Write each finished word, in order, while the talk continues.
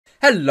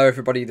Hello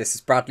everybody, this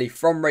is Bradley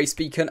from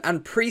RaceBeacon,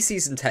 and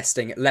pre-season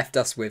testing left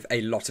us with a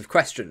lot of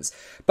questions.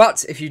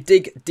 But if you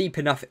dig deep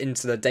enough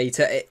into the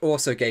data, it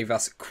also gave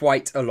us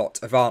quite a lot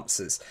of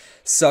answers.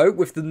 So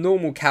with the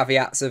normal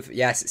caveats of,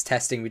 yes, it's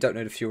testing, we don't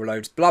know the fuel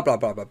loads, blah blah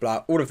blah blah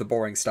blah, all of the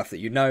boring stuff that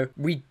you know,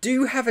 we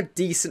do have a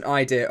decent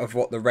idea of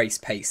what the race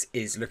pace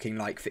is looking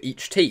like for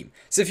each team.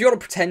 So if you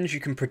want to pretend you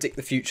can predict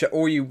the future,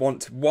 or you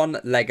want one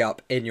leg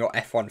up in your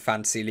F1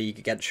 fantasy league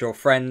against your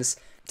friends,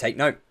 take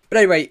note. But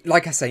anyway,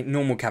 like I say,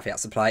 normal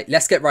caveats apply.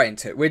 Let's get right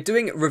into it. We're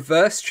doing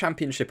reverse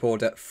championship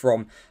order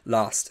from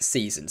last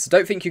season. So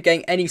don't think you're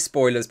getting any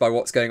spoilers by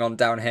what's going on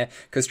down here,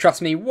 because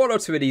trust me, one or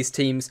two of these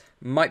teams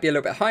might be a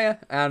little bit higher,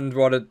 and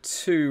one or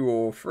two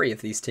or three of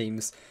these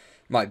teams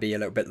might be a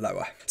little bit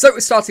lower. So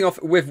we're starting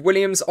off with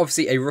Williams,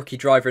 obviously a rookie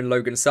driver in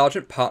Logan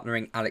Sargent,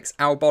 partnering Alex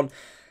Albon.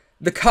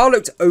 The car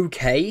looked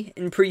okay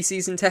in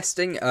pre-season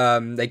testing.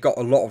 They got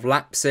a lot of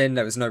laps in.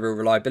 There was no real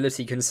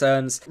reliability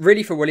concerns.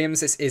 Really, for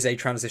Williams, this is a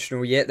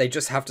transitional year. They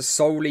just have to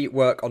solely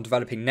work on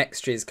developing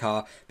next year's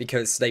car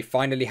because they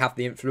finally have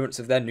the influence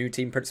of their new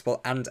team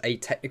principal and a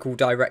technical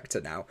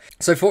director now.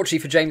 So fortunately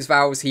for James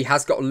Vowles, he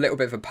has got a little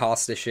bit of a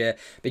pass this year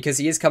because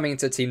he is coming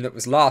into a team that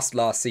was last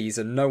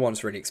season. No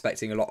one's really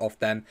expecting a lot of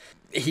them.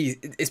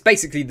 It's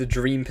basically the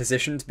dream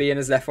position to be in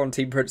as F1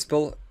 team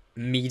principal.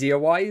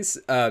 Media-wise,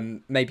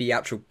 maybe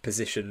actual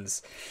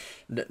positions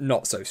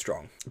not so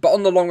strong. But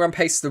on the long run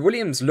pace, the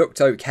Williams looked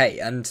okay,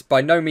 and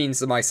by no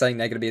means am I saying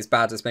they're going to be as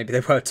bad as maybe they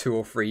were 2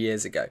 or 3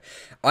 years ago.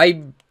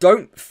 I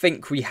don't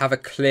think we have a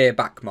clear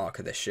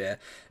backmarker this year.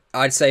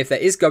 I'd say if there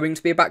is going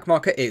to be a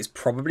backmarker, it's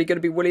probably going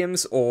to be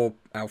Williams or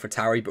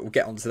AlphaTauri, but we'll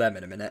get onto them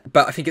in a minute.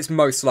 But I think it's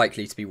most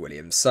likely to be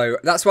Williams, so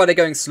that's why they're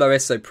going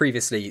slowest. So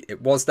previously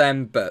it was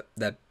them, but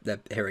they're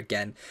here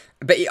again.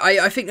 But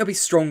I think they'll be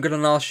stronger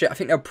than last year. I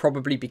think they'll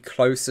probably be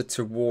closer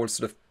towards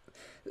sort of,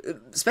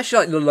 especially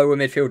like the lower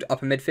midfield,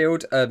 upper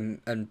midfield,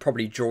 and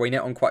probably join it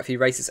on quite a few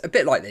races, a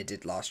bit like they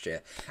did last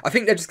year. I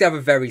think they're just going to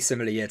have a very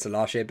similar year to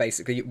last year,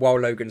 basically, while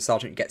Logan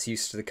Sargent gets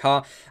used to the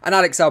car, and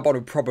Alex Albon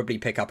will probably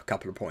pick up a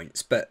couple of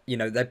points, but, you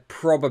know, they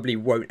probably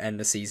won't end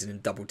the season in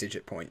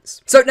double-digit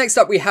points. So next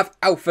up, we have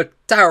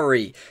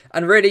AlphaTauri,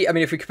 and really, I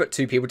mean, if we could put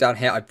two people down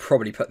here, I'd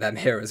probably put them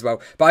here as well,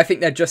 but I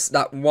think they're just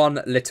that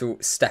one little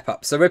step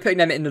up. So we're putting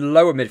them in the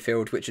lower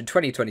midfield, which in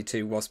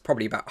 2022 was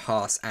probably about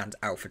Haas and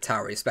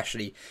AlphaTauri,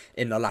 especially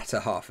in the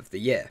latter half of the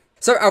year.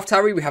 So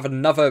AlphaTauri, we have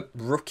another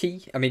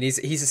rookie. I mean, he's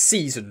a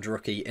seasoned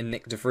rookie in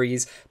Nick de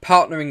Vries,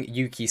 partnering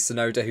Yuki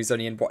Tsunoda, who's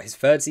only in, what, his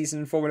third season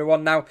in Formula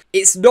 1 now.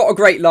 It's not a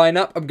great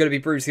lineup, I'm going to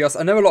be brutally honest.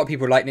 I know a lot of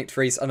people like Nick de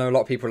Vries, I know a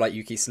lot of people like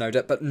Yuki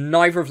Tsunoda, but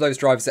neither of those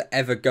drivers are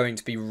ever going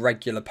to be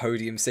regular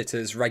podium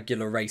sitters,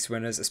 regular race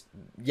winners,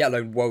 let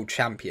alone world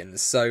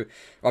champions. So,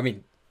 I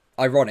mean,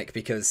 ironic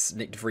because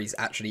Nick de Vries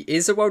actually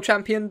is a world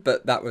champion,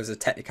 but that was a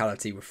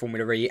technicality with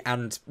Formula E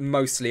and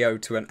mostly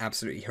owed to an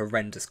absolutely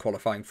horrendous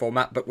qualifying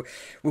format, but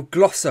we'll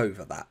gloss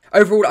over that.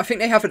 Overall, I think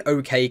they have an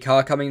okay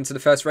car coming into the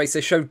first race. They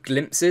showed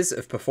glimpses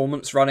of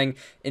performance running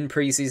in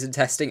pre-season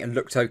testing and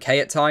looked okay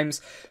at times,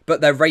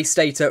 but their race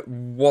data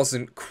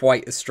wasn't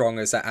quite as strong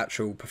as their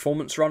actual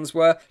performance runs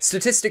were.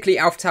 Statistically,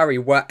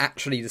 AlphaTauri were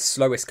actually the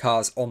slowest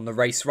cars on the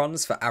race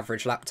runs for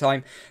average lap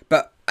time,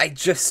 but I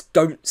just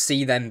don't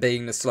see them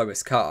being the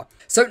slowest car.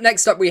 So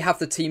next up, we have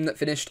the team that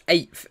finished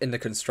 8th in the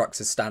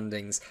Constructors'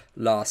 standings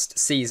last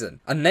season.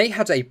 And they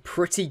had a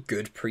pretty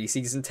good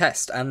pre-season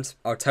test. And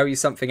I'll tell you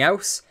something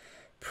else,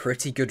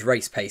 pretty good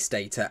race pace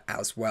data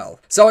as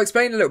well. So I'll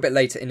explain a little bit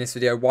later in this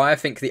video why I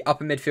think the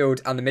upper midfield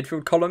and the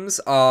midfield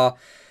columns are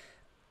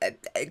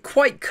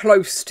quite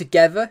close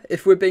together,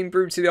 if we're being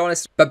brutally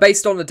honest. But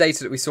based on the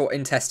data that we saw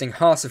in testing,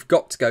 Haas have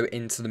got to go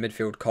into the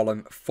midfield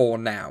column for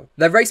now.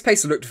 Their race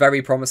pace looked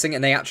very promising,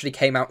 and they actually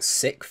came out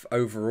 6th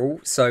overall,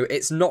 so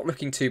it's not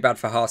looking too bad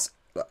for Haas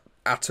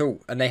at all,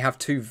 and they have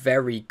two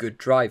very good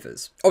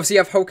drivers. Obviously, you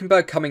have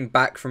Hülkenberg coming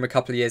back from a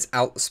couple of years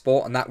out the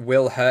sport, and that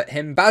will hurt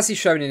him. But as he's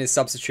shown in his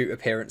substitute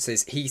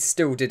appearances, he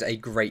still did a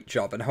great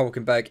job, and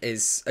Hülkenberg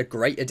is a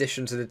great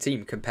addition to the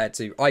team compared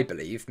to, I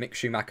believe, Mick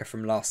Schumacher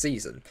from last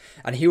season.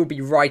 And he will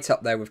be right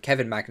up there with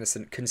Kevin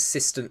Magnussen,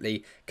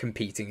 consistently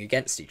competing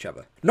against each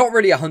other. Not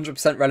really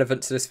 100%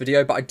 relevant to this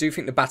video, but I do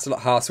think the battle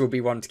at Haas will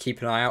be one to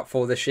keep an eye out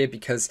for this year,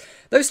 because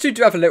those two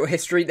do have a little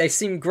history. They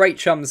seem great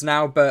chums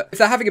now, but if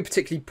they're having a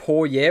particularly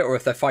poor year, or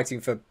if they're fighting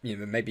for, you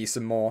know, maybe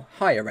some more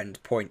higher end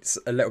points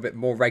a little bit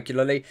more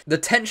regularly, the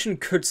tension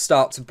could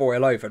start to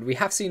boil over, and we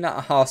have seen that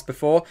at Haas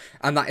before,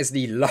 and that is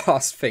the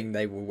last thing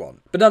they will want.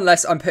 But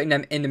nonetheless, I'm putting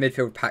them in the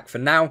midfield pack for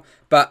now,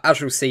 but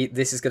as you'll see,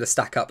 this is going to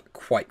stack up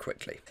quite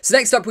quickly. So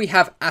next up, we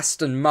have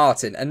Aston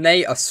Martin, and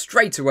they are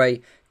straight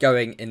away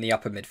going in the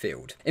upper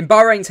midfield. In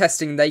Bahrain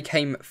testing, they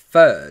came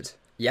 3rd.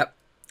 Yep,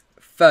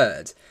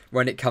 3rd.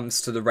 when it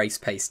comes to the race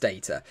pace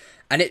data.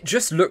 And it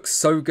just looks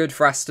so good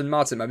for Aston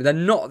Martin. I mean, they're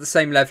not at the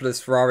same level as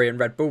Ferrari and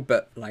Red Bull,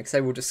 but like I say,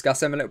 we'll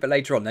discuss them a little bit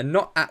later on. They're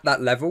not at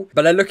that level,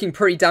 but they're looking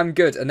pretty damn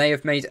good, and they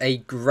have made a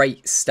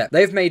great step.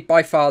 They have made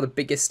by far the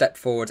biggest step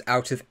forward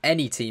out of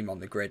any team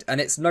on the grid,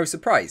 and it's no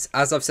surprise.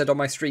 As I've said on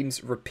my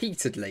streams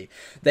repeatedly,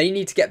 they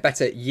need to get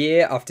better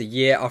year after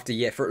year after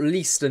year for at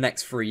least the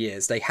next 3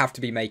 years. They have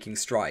to be making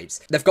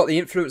strides. They've got the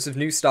influence of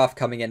new staff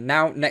coming in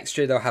now. Next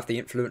year, they'll have the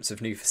influence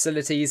of new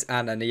facilities,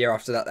 and then the year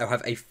after that, they'll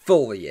have a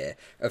full year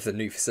of the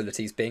new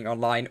facilities being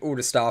online, all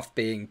the staff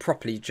being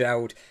properly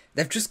gelled.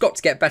 They've just got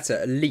to get better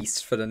at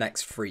least for the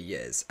next 3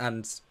 years,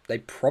 and they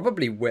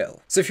probably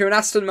will. So if you're an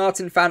Aston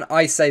Martin fan,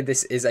 I say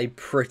this is a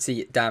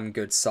pretty damn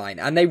good sign,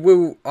 and they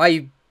will,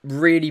 I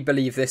really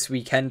believe this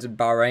weekend in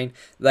Bahrain,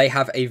 they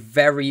have a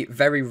very,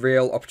 very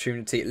real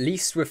opportunity, at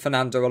least with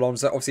Fernando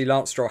Alonso. Obviously,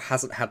 Lance Stroll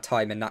hasn't had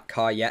time in that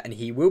car yet, and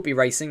he will be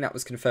racing. That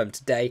was confirmed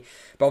today,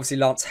 but obviously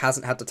Lance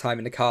hasn't had the time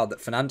in the car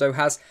that Fernando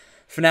has.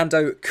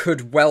 Fernando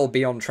could well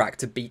be on track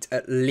to beat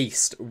at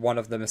least one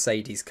of the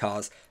Mercedes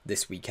cars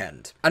this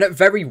weekend. And at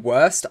very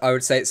worst, I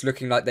would say it's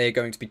looking like they are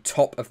going to be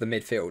top of the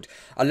midfield.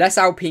 Unless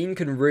Alpine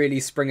can really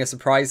spring a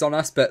surprise on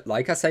us, but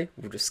like I say,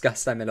 we'll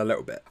discuss them in a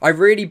little bit. I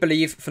really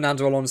believe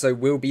Fernando Alonso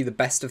will be the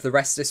best of the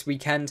rest this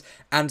weekend,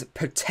 and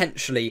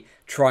potentially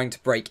trying to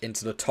break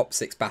into the top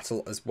 6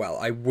 battle as well.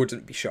 I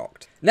wouldn't be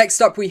shocked.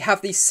 Next up, we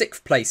have the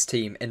 6th place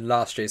team in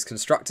last year's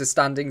Constructors'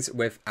 standings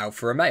with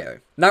Alfa Romeo.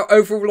 Now,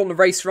 overall on the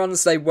race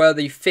runs, they were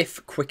the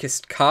 5th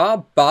quickest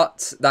car,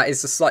 but that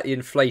is a slightly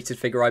inflated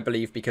figure, I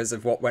believe, because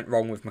of what went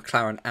wrong with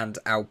McLaren and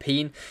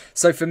Alpine.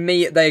 So for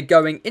me, they're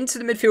going into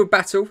the midfield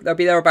battle. They'll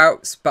be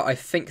thereabouts, but I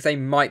think they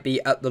might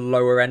be at the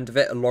lower end of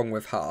it, along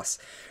with Haas.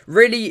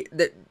 Really,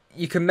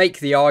 you can make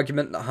the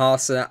argument that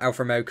Haas and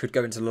Alfa Romeo could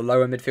go into the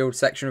lower midfield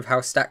section of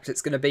how stacked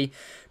it's going to be,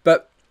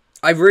 but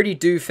I really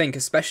do think,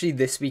 especially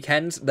this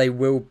weekend, they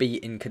will be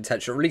in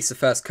contention, or at least the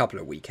first couple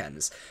of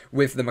weekends,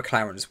 with the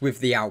McLarens, with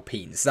the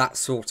Alpines, that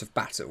sort of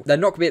battle. They're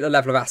not going to be at the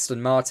level of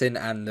Aston Martin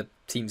and the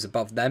teams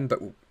above them,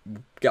 but we'll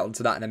get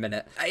onto that in a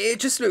minute. It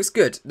just looks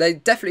good. They're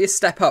definitely a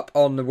step up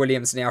on the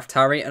Williams and the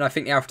AlphaTauri, and I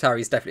think the AlphaTauri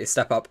is definitely a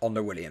step up on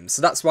the Williams.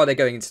 So that's why they're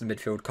going into the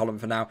midfield column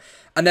for now,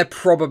 and they're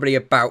probably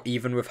about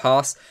even with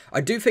Haas. I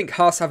do think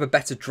Haas have a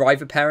better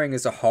driver pairing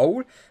as a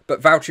whole,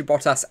 but Valtteri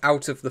Bottas,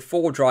 out of the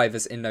 4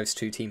 drivers in those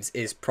 2 teams,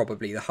 is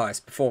probably the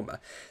highest performer.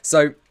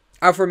 So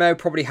Alfa Romeo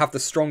probably have the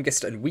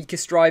strongest and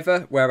weakest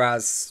driver,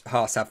 whereas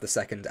Haas have the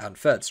 2nd and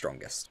 3rd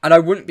strongest. And I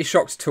wouldn't be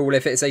shocked at all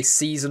if it's a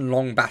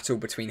season-long battle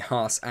between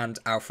Haas and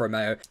Alfa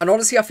Romeo. And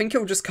honestly, I think it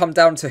will just come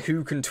down to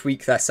who can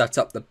tweak their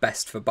setup the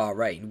best for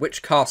Bahrain,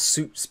 which car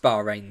suits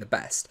Bahrain the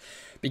best.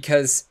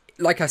 Because,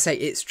 like I say,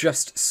 it's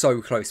just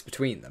so close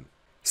between them.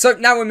 So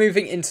now we're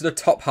moving into the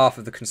top half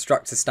of the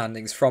Constructors'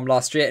 standings from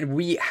last year, and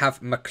we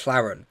have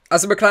McLaren.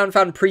 As a McLaren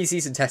fan,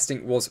 pre-season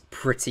testing was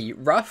pretty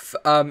rough.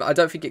 I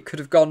don't think it could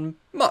have gone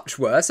much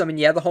worse. I mean,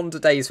 yeah, the Honda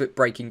days with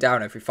breaking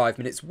down every 5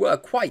 minutes were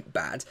quite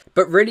bad,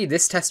 but really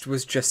this test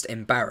was just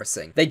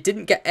embarrassing. They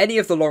didn't get any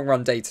of the long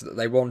run data that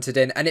they wanted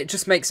in, and it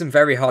just makes them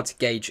very hard to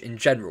gauge in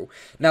general.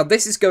 Now,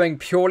 this is going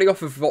purely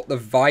off of what the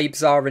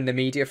vibes are in the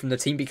media from the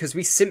team, because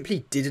we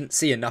simply didn't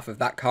see enough of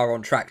that car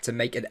on track to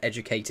make an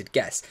educated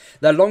guess.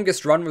 Their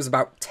longest run was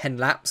about 10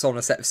 laps on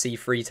a set of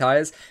C3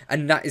 tyres,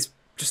 and that is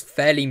just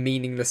fairly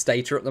meaningless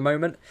data at the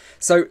moment.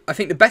 So I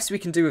think the best we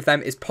can do with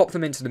them is pop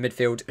them into the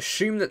midfield,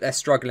 assume that they're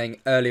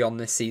struggling early on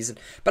this season.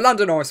 But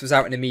Lando Norris was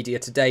out in the media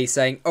today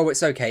saying, oh,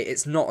 it's okay,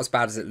 it's not as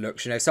bad as it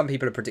looks. You know, some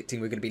people are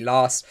predicting we're going to be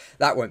last.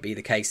 That won't be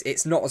the case.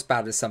 It's not as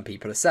bad as some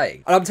people are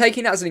saying. And I'm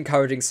taking that as an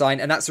encouraging sign,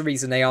 and that's the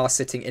reason they are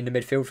sitting in the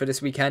midfield for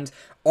this weekend.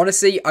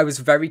 Honestly, I was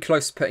very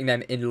close to putting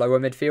them in lower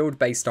midfield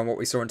based on what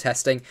we saw in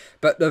testing,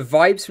 but the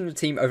vibes from the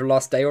team over the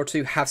last day or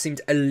two have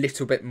seemed a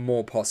little bit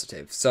more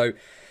positive. So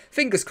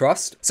fingers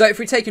crossed. So if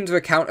we take into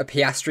account a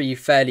Piastri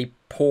fairly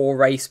poor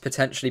race,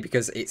 potentially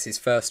because it's his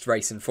first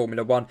race in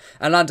Formula 1,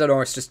 and Lando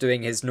Norris just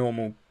doing his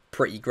normal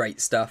pretty great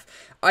stuff,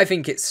 I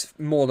think it's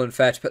more than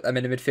fair to put them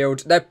in the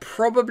midfield. They're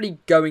probably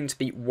going to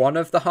beat one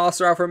of the Haas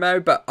or Alfa Romeo,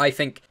 but I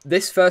think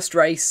this first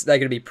race, they're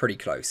going to be pretty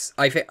close.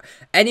 I think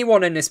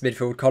anyone in this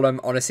midfield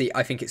column, honestly,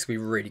 I think it's going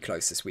to be really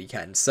close this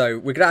weekend. So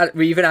we're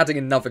even adding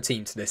another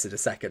team to this in a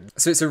second.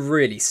 So it's a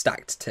really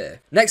stacked tier.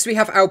 Next, we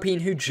have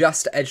Alpine, who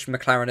just edged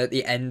McLaren at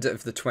the end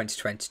of the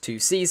 2022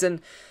 season.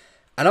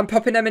 And I'm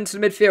popping them into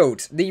the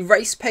midfield. The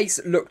race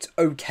pace looked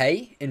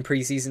okay in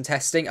pre-season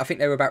testing. I think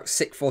they were about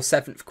 6th or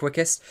 7th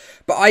quickest.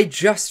 But I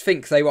just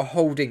think they were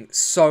holding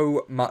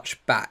so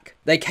much back.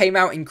 They came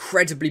out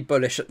incredibly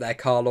bullish at their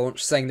car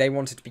launch, saying they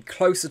wanted to be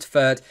closer to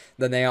 3rd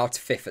than they are to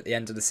 5th at the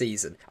end of the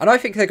season. And I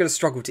think they're going to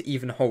struggle to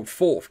even hold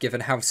 4th,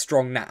 given how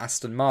strong that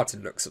Aston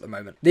Martin looks at the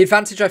moment. The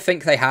advantage I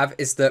think they have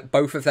is that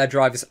both of their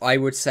drivers, I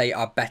would say,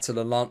 are better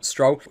than Lance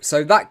Stroll.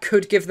 So that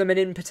could give them an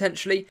in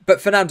potentially.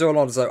 But Fernando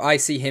Alonso, I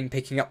see him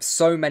picking up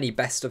so many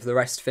best of the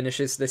rest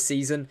finishes this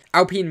season.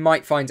 Alpine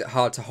might find it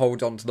hard to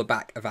hold on to the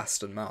back of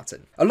Aston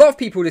Martin. A lot of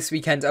people this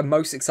weekend are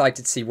most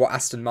excited to see what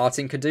Aston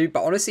Martin could do,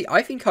 but honestly,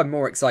 I think I'm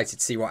more excited excited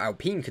to see what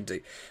Alpine can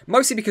do.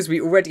 Mostly because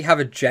we already have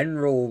a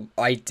general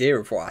idea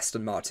of what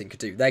Aston Martin could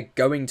do. They're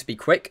going to be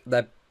quick.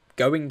 They're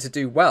going to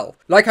do well.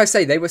 Like I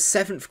say, they were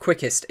 7th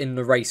quickest in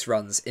the race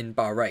runs in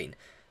Bahrain.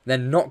 They're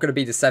not going to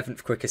be the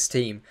 7th quickest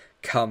team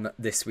come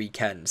this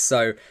weekend.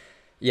 So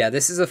yeah,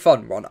 this is a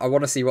fun one. I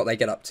want to see what they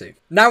get up to.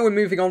 Now we're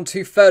moving on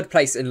to 3rd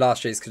place in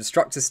last year's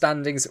constructor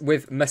standings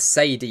with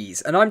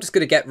Mercedes. And I'm just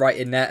going to get right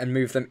in there and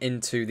move them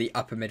into the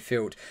upper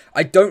midfield.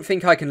 I don't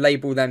think I can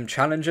label them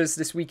challengers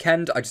this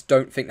weekend. I just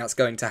don't think that's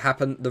going to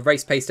happen. The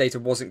race pace data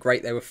wasn't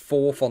great. They were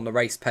 4th on the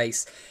race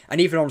pace. And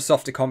even on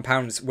softer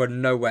compounds were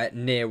nowhere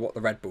near what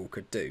the Red Bull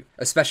could do.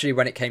 Especially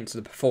when it came to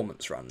the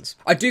performance runs.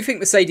 I do think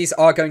Mercedes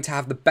are going to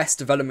have the best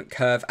development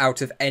curve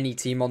out of any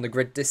team on the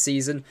grid this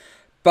season.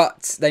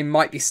 But they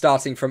might be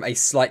starting from a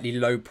slightly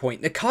low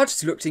point. The car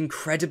just looked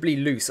incredibly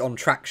loose on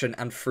traction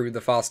and through the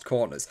fast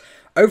corners.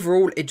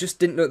 Overall, it just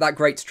didn't look that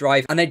great to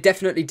drive, and they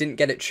definitely didn't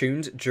get it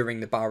tuned during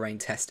the Bahrain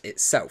test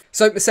itself.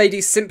 So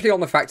Mercedes, simply on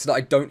the fact that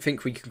I don't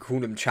think we can call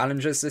them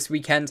challengers this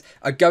weekend,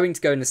 are going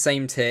to go in the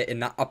same tier in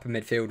that upper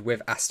midfield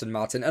with Aston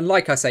Martin. And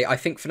like I say, I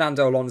think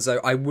Fernando Alonso,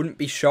 I wouldn't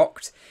be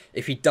shocked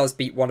if he does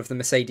beat one of the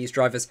Mercedes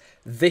drivers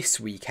this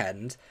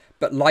weekend.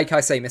 But like I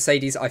say,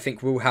 Mercedes, I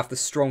think, will have the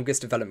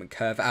strongest development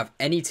curve out of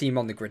any team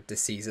on the grid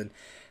this season.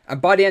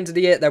 And by the end of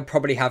the year, they'll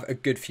probably have a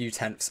good few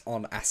tenths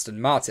on Aston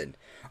Martin.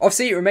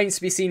 Obviously, it remains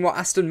to be seen what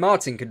Aston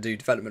Martin can do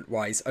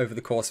development-wise over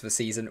the course of the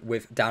season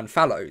with Dan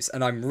Fallows,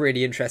 and I'm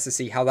really interested to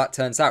see how that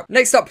turns out.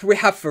 Next up, we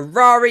have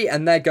Ferrari,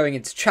 and they're going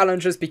into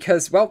challengers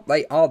because, well,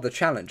 they are the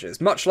challengers,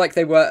 much like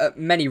they were at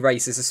many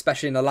races,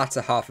 especially in the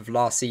latter half of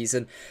last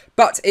season,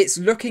 but it's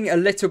looking a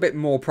little bit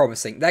more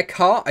promising. Their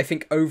car, I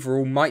think,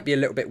 overall might be a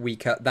little bit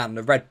weaker than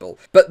the Red Bull,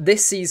 but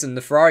this season,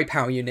 the Ferrari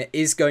power unit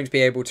is going to be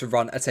able to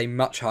run at a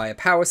much higher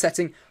power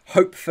setting,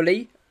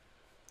 hopefully,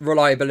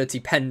 reliability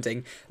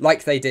pending,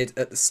 like they did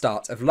at the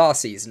start of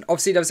last season.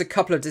 Obviously, there was a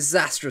couple of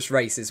disastrous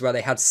races where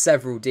they had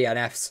several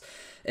DNFs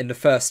in the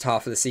first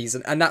half of the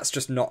season, and that's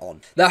just not on.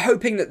 They're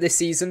hoping that this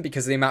season,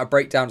 because of the amount of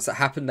breakdowns that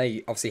happened,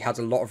 they obviously had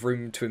a lot of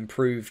room to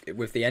improve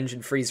with the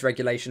engine freeze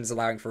regulations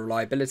allowing for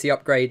reliability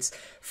upgrades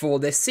for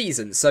this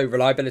season. So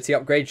reliability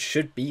upgrades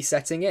should be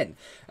setting in.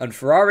 And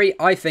Ferrari,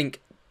 I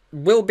think,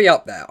 will be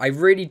up there. I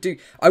really do.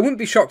 I wouldn't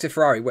be shocked if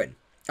Ferrari win.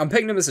 I'm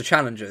picking them as the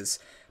challengers,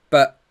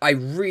 but I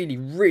really,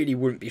 really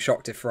wouldn't be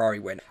shocked if Ferrari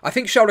win. I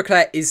think Charles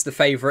Leclerc is the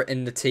favourite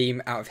in the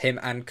team out of him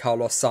and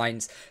Carlos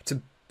Sainz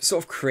to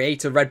sort of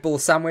create a Red Bull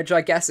sandwich,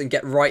 I guess, and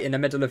get right in the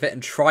middle of it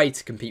and try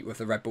to compete with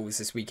the Red Bulls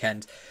this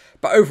weekend.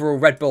 But overall,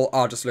 Red Bull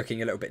are just looking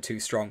a little bit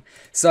too strong.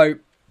 So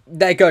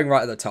they're going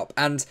right at the top.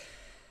 And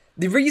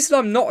the reason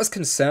I'm not as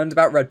concerned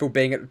about Red Bull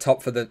being at the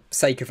top for the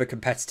sake of a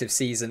competitive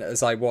season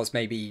as I was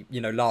maybe,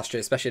 last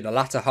year, especially in the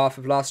latter half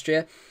of last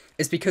year,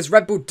 is because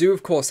Red Bull do,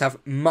 of course, have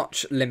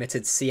much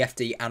limited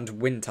CFD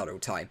and wind tunnel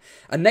time.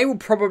 And they will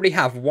probably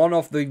have one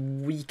of the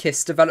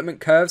weakest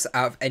development curves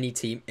out of any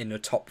team in the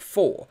top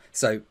 4.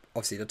 So,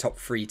 obviously, the top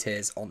 3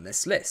 tiers on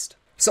this list.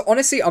 So,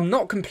 honestly, I'm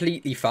not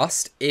completely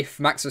fussed if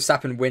Max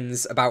Verstappen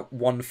wins about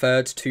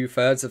 1/3,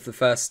 2/3 of the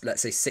first,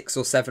 let's say, 6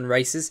 or 7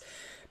 races.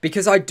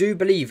 Because I do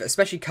believe,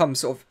 especially come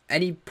sort of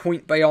any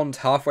point beyond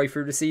halfway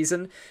through the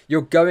season,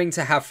 you're going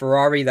to have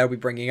Ferrari. They'll be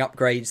bringing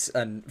upgrades.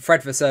 And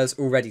Fred Vasseur's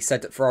already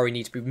said that Ferrari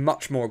need to be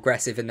much more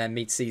aggressive in their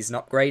mid-season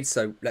upgrades.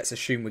 So let's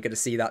assume we're going to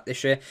see that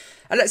this year.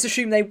 And let's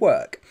assume they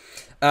work.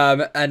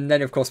 And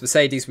then, of course,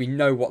 Mercedes, we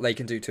know what they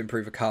can do to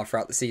improve a car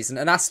throughout the season.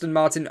 And Aston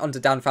Martin, under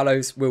Dan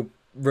Fallows, will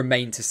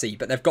remain to see,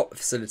 but they've got the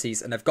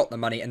facilities and they've got the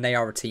money and they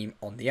are a team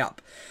on the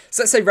up.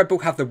 So let's say Red Bull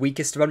have the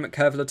weakest development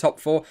curve of the top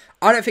 4.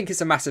 I don't think it's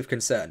a massive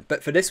concern,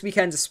 but for this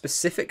weekend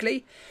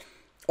specifically,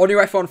 on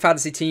your F1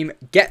 fantasy team,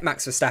 get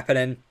Max Verstappen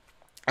in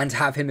and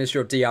have him as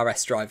your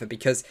DRS driver,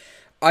 because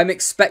I'm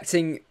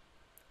expecting,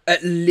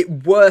 at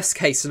worst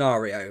case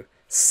scenario,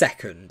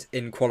 second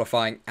in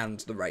qualifying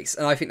and the race.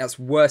 And I think that's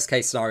worst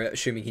case scenario,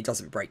 assuming he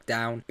doesn't break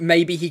down.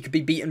 Maybe he could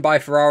be beaten by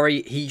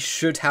Ferrari. He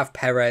should have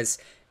Perez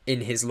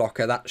in his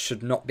locker. That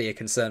should not be a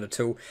concern at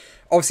all.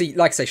 Obviously,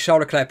 like I say, Charles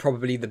Leclerc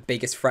probably the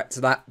biggest threat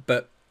to that,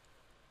 but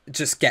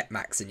just get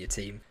Max in your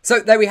team. So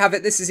there we have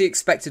it. This is the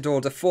expected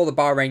order for the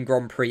Bahrain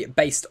Grand Prix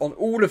based on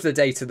all of the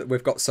data that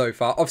we've got so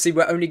far. Obviously,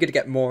 we're only going to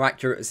get more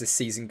accurate as this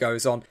season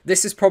goes on.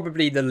 This is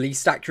probably the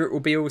least accurate we'll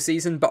be all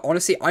season, but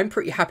honestly, I'm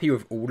pretty happy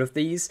with all of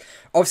these.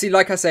 Obviously,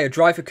 like I say, a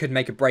driver could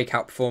make a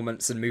breakout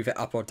performance and move it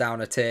up or down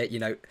a tier.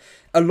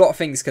 A lot of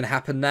things can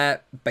happen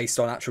there based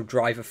on actual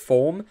driver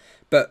form,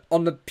 but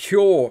on the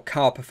pure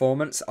car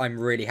performance, I'm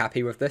really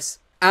happy with this.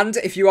 And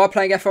if you are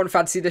playing F1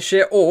 Fantasy this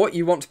year, or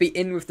you want to be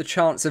in with the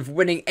chance of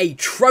winning a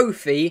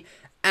trophy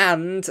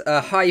and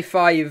a high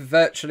five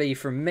virtually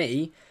from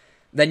me,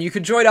 then you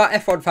can join our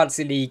F1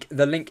 Fantasy League.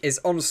 The link is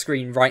on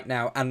screen right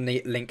now, and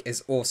the link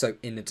is also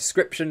in the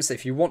description. So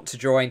if you want to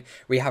join,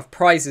 we have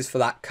prizes for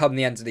that come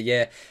the end of the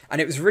year. And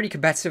it was really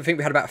competitive. I think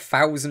we had about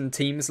 1,000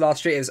 teams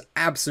last year. It was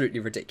absolutely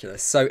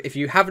ridiculous. So if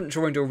you haven't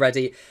joined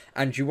already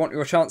and you want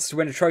your chance to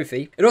win a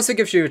trophy, it also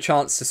gives you a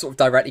chance to sort of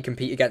directly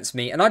compete against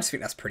me. And I just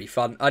think that's pretty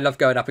fun. I love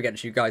going up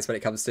against you guys when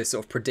it comes to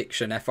sort of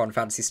prediction F1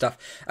 fantasy stuff.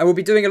 And we'll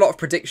be doing a lot of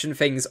prediction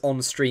things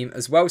on stream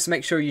as well. So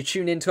make sure you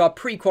tune into our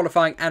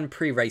pre-qualifying and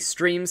pre-race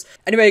streams.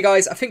 Anyway,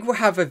 guys, I think we'll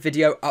have a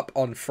video up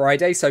on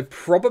Friday, so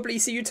probably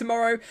see you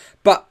tomorrow.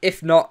 But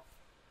if not,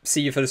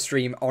 see you for the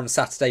stream on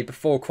Saturday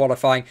before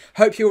qualifying.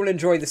 Hope you all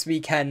enjoy this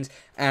weekend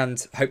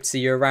and hope to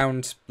see you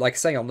around, like I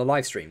say, on the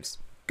live streams.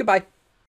 Goodbye.